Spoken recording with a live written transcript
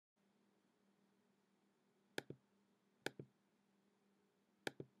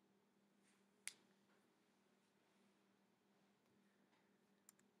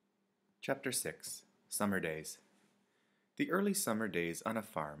Chapter 6 Summer Days. The early summer days on a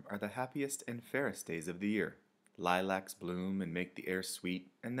farm are the happiest and fairest days of the year. Lilacs bloom and make the air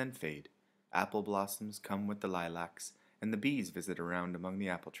sweet, and then fade. Apple blossoms come with the lilacs, and the bees visit around among the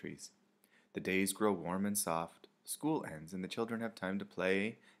apple trees. The days grow warm and soft, school ends, and the children have time to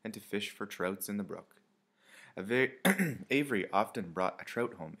play and to fish for trouts in the brook. Avery often brought a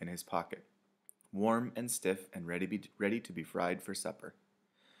trout home in his pocket, warm and stiff and ready to be fried for supper.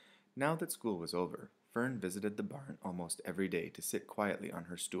 Now that school was over, Fern visited the barn almost every day to sit quietly on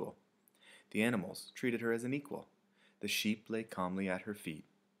her stool. The animals treated her as an equal. The sheep lay calmly at her feet.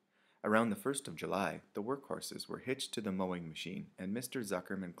 Around the 1st of July, the workhorses were hitched to the mowing machine, and Mr.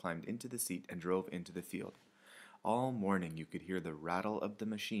 Zuckerman climbed into the seat and drove into the field. All morning you could hear the rattle of the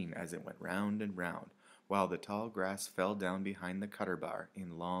machine as it went round and round, while the tall grass fell down behind the cutter bar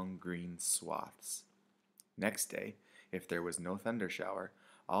in long green swaths. Next day, if there was no thunder shower,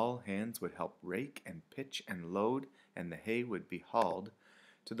 all hands would help rake and pitch and load, and the hay would be hauled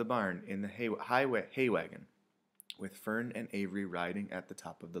to the barn in the hay wagon, with Fern and Avery riding at the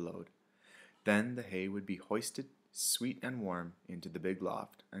top of the load. Then the hay would be hoisted, sweet and warm, into the big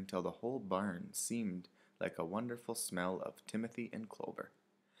loft, until the whole barn seemed like a wonderful smell of timothy and clover.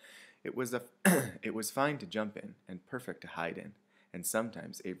 It was fine to jump in, and perfect to hide in, and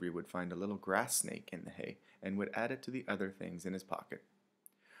sometimes Avery would find a little grass snake in the hay, and would add it to the other things in his pocket.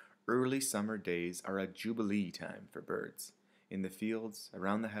 Early summer days are a jubilee time for birds. In the fields,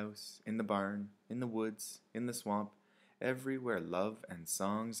 around the house, in the barn, in the woods, in the swamp, everywhere love and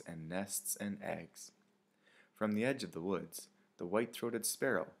songs and nests and eggs. From the edge of the woods, the white-throated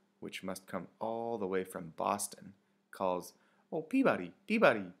sparrow, which must come all the way from Boston, calls, "Oh, Peabody,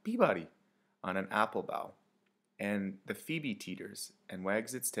 Peabody, Peabody," on an apple bough, and the phoebe teeters and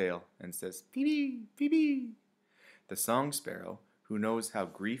wags its tail and says, "Phoebe, Phoebe." The song sparrow, who knows how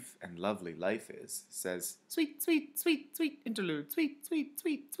grief and lovely life is, says, "Sweet, sweet, sweet, sweet interlude, sweet, sweet,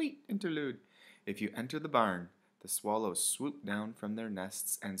 sweet, sweet interlude." If you enter the barn, the swallows swoop down from their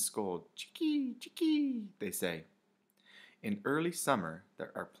nests and scold, "Chicky, chicky," they say. In early summer,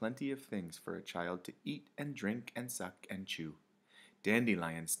 there are plenty of things for a child to eat and drink and suck and chew.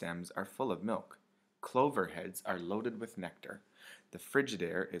 Dandelion stems are full of milk. Clover heads are loaded with nectar. The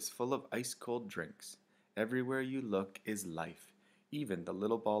Frigidaire is full of ice-cold drinks. Everywhere you look is life. Even the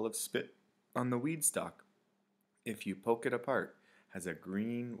little ball of spit on the weed stalk, if you poke it apart, has a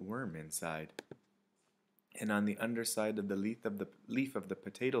green worm inside. And on the underside of the leaf of the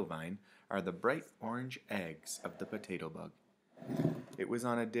potato vine are the bright orange eggs of the potato bug. It was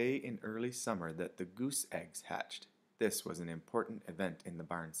on a day in early summer that the goose eggs hatched. This was an important event in the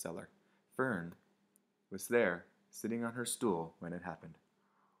barn cellar. Fern was there, sitting on her stool, when it happened.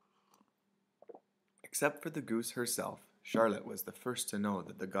 Except for the goose herself, Charlotte was the first to know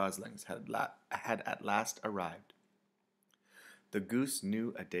that the goslings had at last arrived. The goose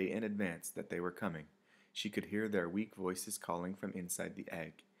knew a day in advance that they were coming. She could hear their weak voices calling from inside the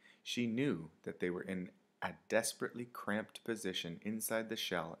egg. She knew that they were in a desperately cramped position inside the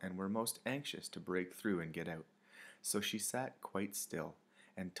shell and were most anxious to break through and get out. So she sat quite still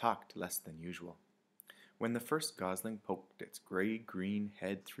and talked less than usual. When the first gosling poked its gray-green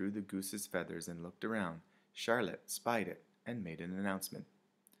head through the goose's feathers and looked around, Charlotte spied it and made an announcement.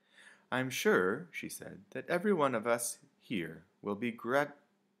 "I'm sure," she said, "that every one of us here will be gratified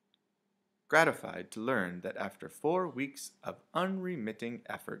to learn that after 4 weeks of unremitting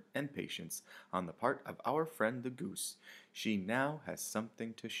effort and patience on the part of our friend the goose, she now has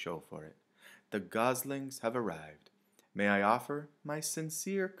something to show for it. The goslings have arrived. May I offer my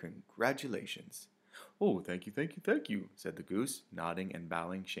sincere congratulations?" "Oh, thank you, thank you, thank you," said the goose, nodding and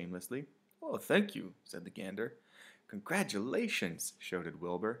bowing shamelessly. "Oh, thank you," said the gander. "Congratulations," shouted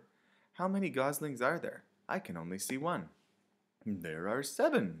Wilbur. "How many goslings are there? I can only see one." "There are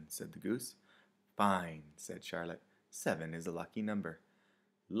 7," said the goose. "Fine," said Charlotte. 7 is a lucky number.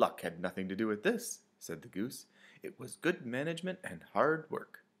 "Luck had nothing to do with this," said the goose. "It was good management and hard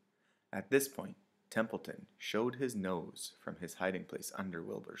work." At this point, Templeton showed his nose from his hiding place under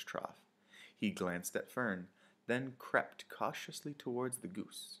Wilbur's trough. He glanced at Fern, then crept cautiously towards the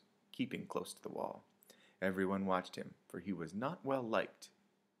goose, keeping close to the wall. Everyone watched him, for he was not well liked,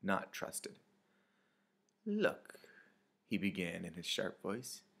 not trusted. "Look," he began in his sharp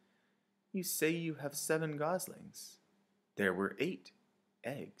voice, "you say you have 7 goslings. There were 8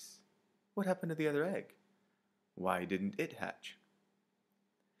 eggs. What happened to the other egg? Why didn't it hatch?"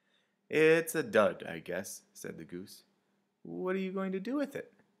 "It's a dud, I guess," said the goose. "What are you going to do with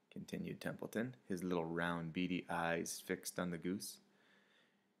it?" continued Templeton, his little round beady eyes fixed on the goose.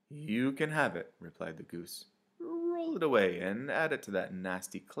 "You can have it," replied the goose. "Roll roll it away and add it to that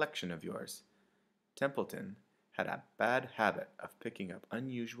nasty collection of yours. Templeton had a bad habit of picking up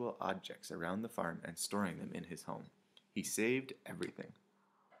unusual objects around the farm and storing them in his home. He saved everything.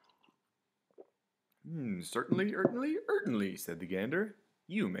 Certainly, said the gander.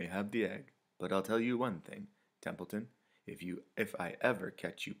 You may have the egg, but I'll tell you one thing, Templeton. If I ever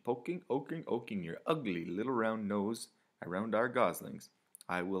catch you oking your ugly little round nose around our goslings,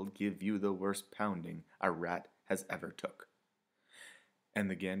 I will give you the worst pounding a rat has ever took. And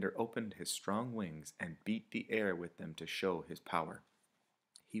the gander opened his strong wings and beat the air with them to show his power.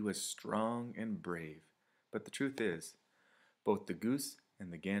 He was strong and brave, but the truth is, both the goose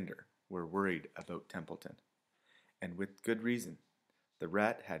and the gander were worried about Templeton, and with good reason. The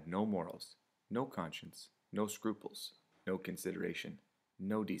rat had no morals, no conscience, no scruples, no consideration,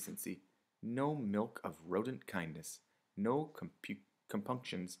 no decency, no milk of rodent kindness, no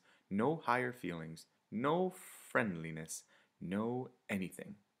compunctions, no higher feelings, no friendliness, no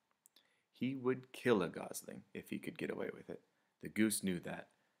anything. He would kill a gosling if he could get away with it. The goose knew that.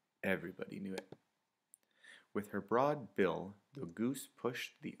 Everybody knew it. With her broad bill, the goose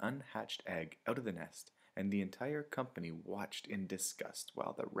pushed the unhatched egg out of the nest, and the entire company watched in disgust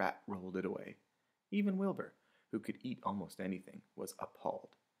while the rat rolled it away. Even Wilbur, who could eat almost anything, was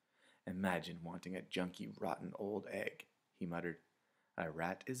appalled. Imagine wanting a junky, rotten old egg, he muttered. A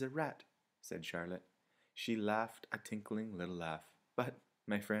rat is a rat, said Charlotte. She laughed a tinkling little laugh. But,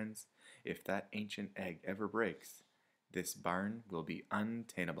 my friends, if that ancient egg ever breaks, this barn will be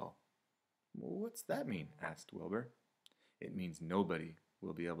untenable. What's that mean? Asked Wilbur. It means nobody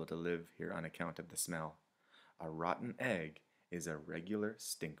will be able to live here on account of the smell. A rotten egg is a regular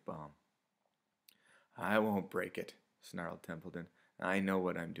stink bomb. I won't break it, snarled Templeton. I know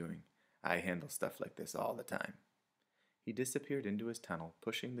what I'm doing. I handle stuff like this all the time. He disappeared into his tunnel,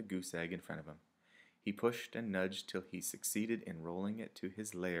 pushing the goose egg in front of him. He pushed and nudged till he succeeded in rolling it to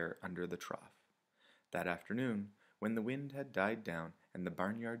his lair under the trough. That afternoon, when the wind had died down and the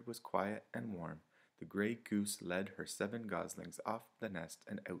barnyard was quiet and warm, the gray goose led her 7 goslings off the nest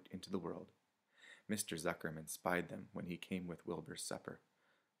and out into the world. Mr. Zuckerman spied them when he came with Wilbur's supper.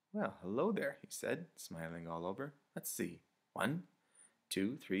 Well, hello there, he said, smiling all over. Let's see. 1,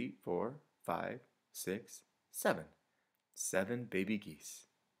 2, 3, 4, 5, 6, 7. 7 baby geese.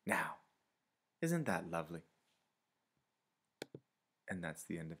 Now, isn't that lovely? And that's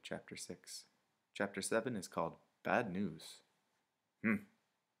the end of chapter 6. Chapter 7 is called Bad News.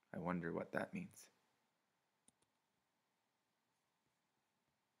 I wonder what that means.